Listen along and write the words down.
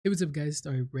Hey, what's up guys,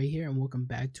 Starry Ray here and welcome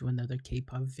back to another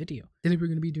K-pop video. Today we're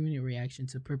going to be doing a reaction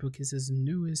to Purplekiss'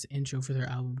 newest intro for their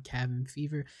album Cabin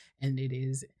Fever, and it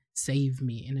is Save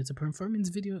Me, and it's a performance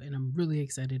video, and I'm really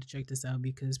excited to check this out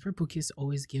because Purplekiss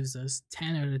always gives us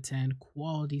 10 out of 10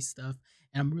 quality stuff,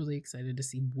 and I'm really excited to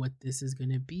see what this is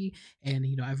going to be. And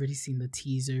I've already seen the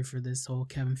teaser for this whole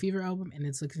Cabin Fever album, and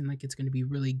it's looking like it's going to be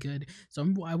really good, so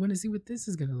I want to see what this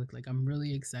is going to look like. I'm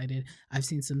really excited. I've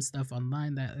seen some stuff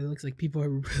online that it looks like people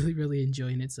are really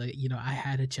enjoying it. So, I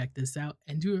had to check this out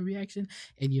and do a reaction.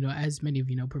 And, as many of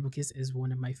you know, Purplekiss is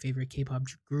one of my favorite K-pop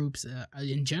groups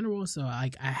in general. So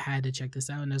I had to check this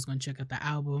out, and I was going to check out the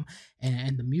album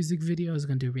and the music video. I was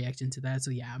going to do a reaction to that.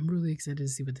 So yeah, I'm really excited to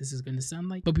see what this is going to sound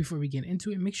like. But before we get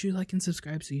into it, make sure you like and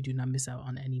subscribe so you do not miss out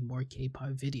on any more K-pop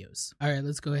videos. All right,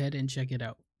 let's go ahead and check it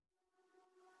out.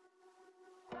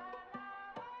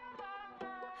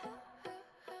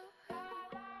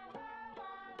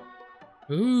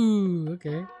 Ooh,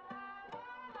 okay.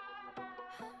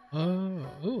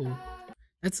 Oh,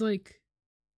 that's like,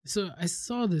 so I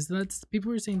saw this. That's,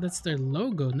 people were saying that's their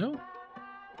logo, no?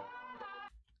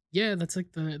 Yeah, that's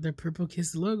like their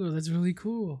Purplekiss logo. That's really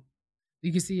cool.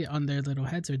 You can see it on their little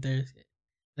heads right there.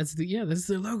 That's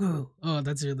their logo. Oh,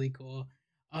 that's really cool.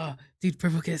 Oh, dude,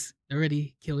 Purplekiss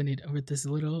already killing it with this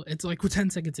little. It's like we're 10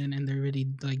 seconds in, and they're already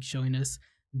like showing us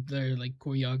their like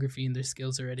choreography and their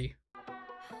skills already.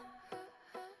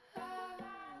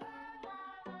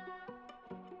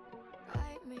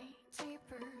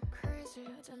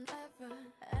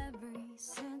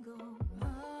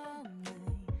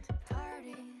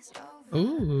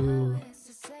 Ooh.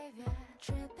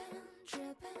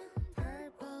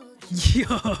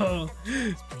 Yo.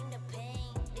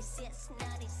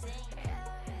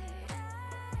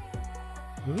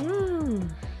 Ooh.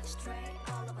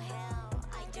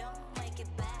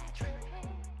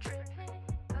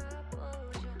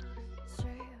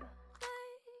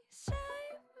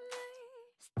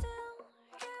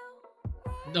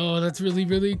 Oh, that's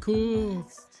really cool.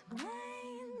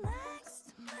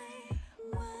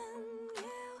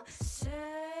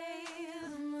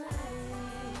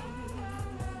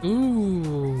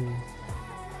 Ooh.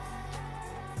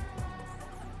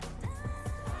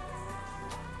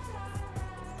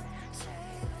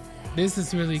 This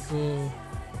is really cool.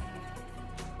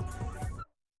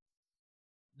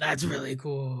 That's really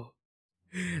cool.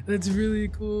 That's really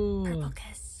cool.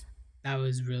 That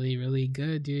was really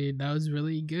good, dude. That was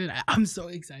really good. I'm so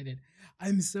excited.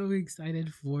 I'm so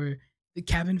excited for the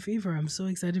Cabin Fever. I'm so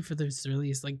excited for this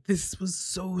release. Like, this was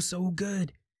so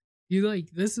good.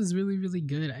 This is really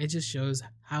good. It just shows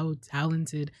how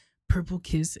talented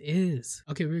Purplekiss is.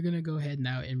 Okay, we're gonna go ahead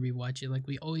now and rewatch it like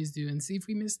we always do and see if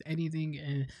we missed anything,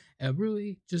 and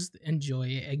really just enjoy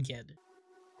it again.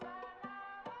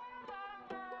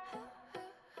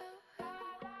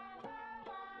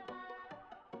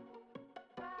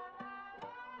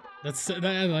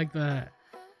 I like that.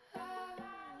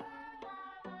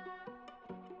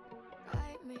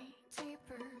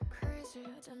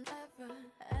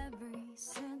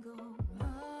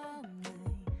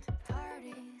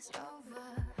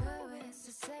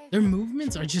 Their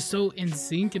movements are just so in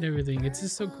sync and everything. It's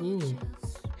just so cool.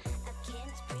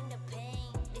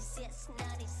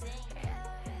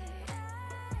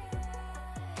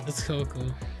 That's so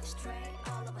cool.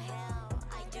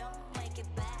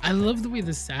 I love the way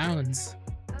this sounds.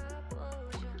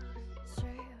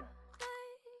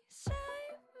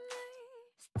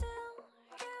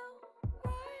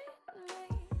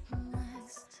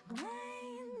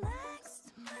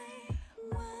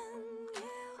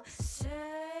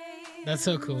 That's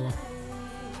so cool.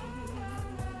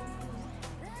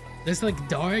 This like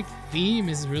dark theme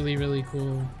is really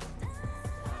cool.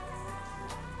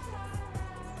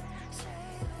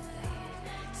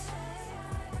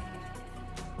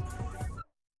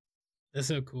 That's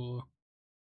so cool.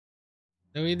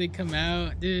 The way they come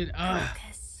out, dude.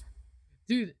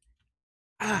 Dude.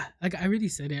 Like I already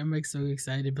said it. I'm like so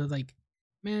excited, but like,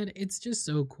 man, it's just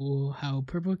so cool how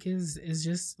Purplekiss is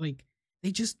just like,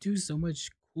 they just do so much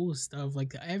cool stuff.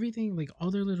 Like everything, like all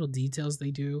their little details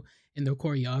they do in their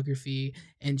choreography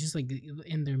and just like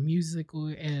in their musical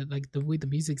and like the way the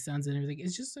music sounds and everything.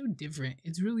 It's just so different.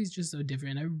 It's really just so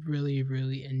different. I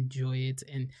really enjoy it,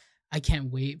 and I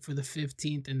can't wait for the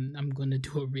 15th, and I'm gonna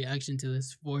do a reaction to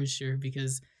this for sure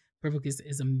because Purplekiss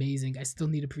is amazing. I still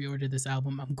need to pre-order this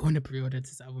album. I'm going to pre-order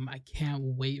this album. I can't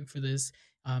wait for this.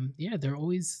 Yeah, they're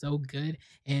always so good.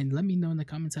 And let me know in the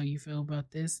comments how you feel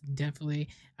about this. Definitely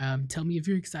tell me if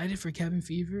you're excited for Cabin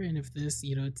Fever and if this,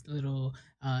 little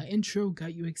intro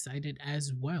got you excited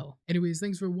as well. Anyways,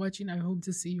 thanks for watching. I hope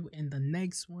to see you in the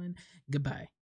next one. Goodbye.